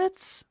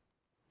bullets.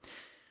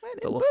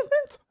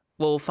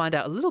 We'll find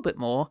out a little bit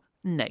more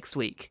next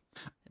week.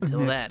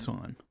 Until next then,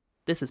 time.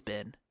 This has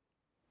been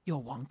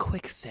your one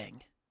quick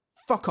thing.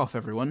 Fuck off,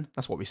 everyone.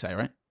 That's what we say,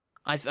 right?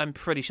 I'm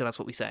pretty sure that's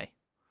what we say.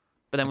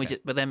 But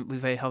then we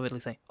very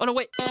hurriedly say, "Oh no,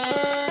 wait."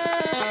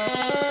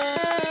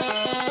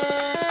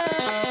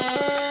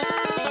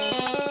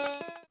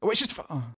 Oh, it's just.